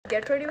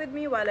Get ready with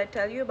me while I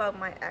tell you about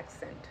my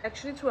accent.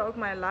 Actually, throughout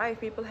my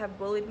life, people have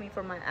bullied me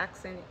for my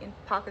accent in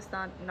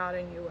Pakistan, not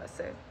in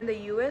USA. In the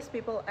US,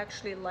 people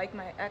actually like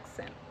my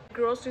accent.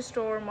 Grocery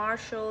store,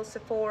 Marshall,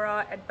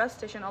 Sephora, at bus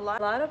station, a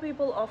lot of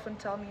people often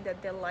tell me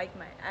that they like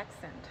my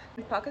accent.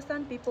 In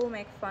Pakistan, people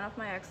make fun of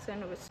my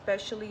accent,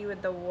 especially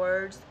with the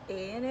words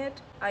A in it.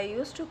 I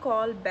used to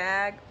call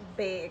bag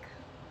bag.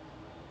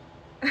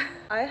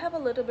 I have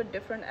a little bit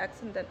different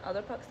accent than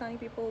other Pakistani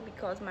people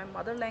because my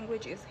mother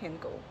language is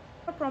Hindi.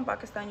 If you're from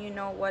Pakistan, you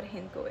know what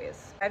Hindi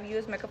is. I've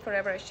used Makeup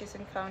Forever HD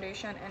Skin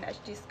Foundation and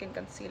HD Skin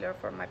Concealer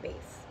for my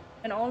base.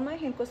 And all my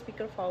Hinko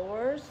speaker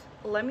followers,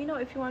 let me know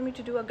if you want me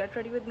to do a get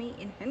ready with me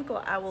in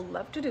Hinko. I will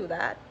love to do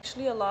that.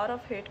 Actually, a lot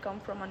of hate come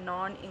from a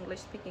non-English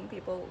speaking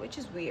people, which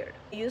is weird.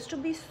 I used to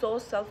be so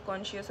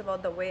self-conscious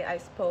about the way I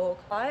spoke.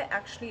 I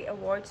actually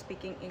avoid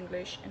speaking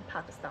English in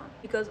Pakistan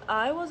because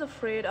I was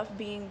afraid of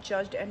being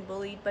judged and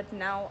bullied, but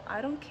now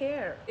I don't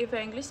care. If an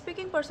English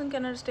speaking person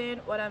can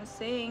understand what I'm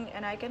saying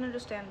and I can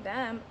understand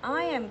them,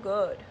 I am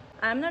good.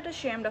 I'm not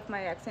ashamed of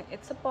my accent.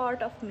 It's a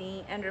part of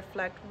me and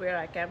reflect where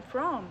I came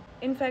from.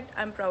 In fact,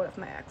 I'm proud of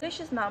my accent. English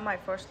is not my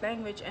first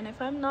language, and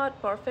if I'm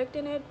not perfect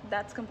in it,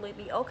 that's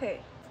completely okay.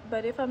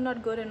 But if I'm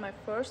not good in my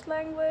first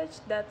language,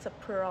 that's a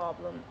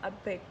problem, a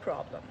big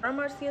problem.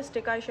 Marcia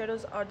stick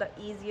eyeshadows are the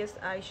easiest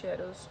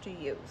eyeshadows to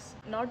use.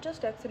 Not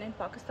just accent, in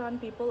Pakistan,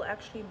 people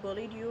actually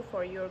bullied you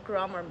for your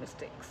grammar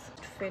mistakes.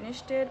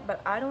 Finished it,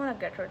 but I don't want to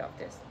get rid of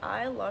this.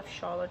 I love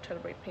Charlotte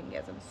Tilbury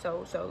Pingasm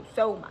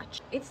so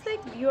much. It's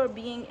like you're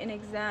being in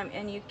exam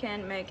and you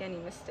can't make any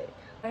mistake.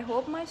 I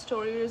hope my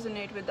story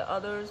resonates with the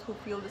others who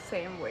feel the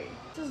same way.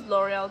 This is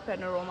L'Oreal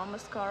Panorama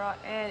Mascara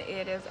and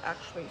it is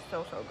actually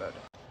so good.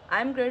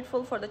 I'm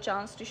grateful for the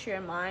chance to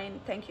share mine.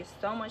 Thank you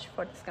so much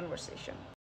for this conversation.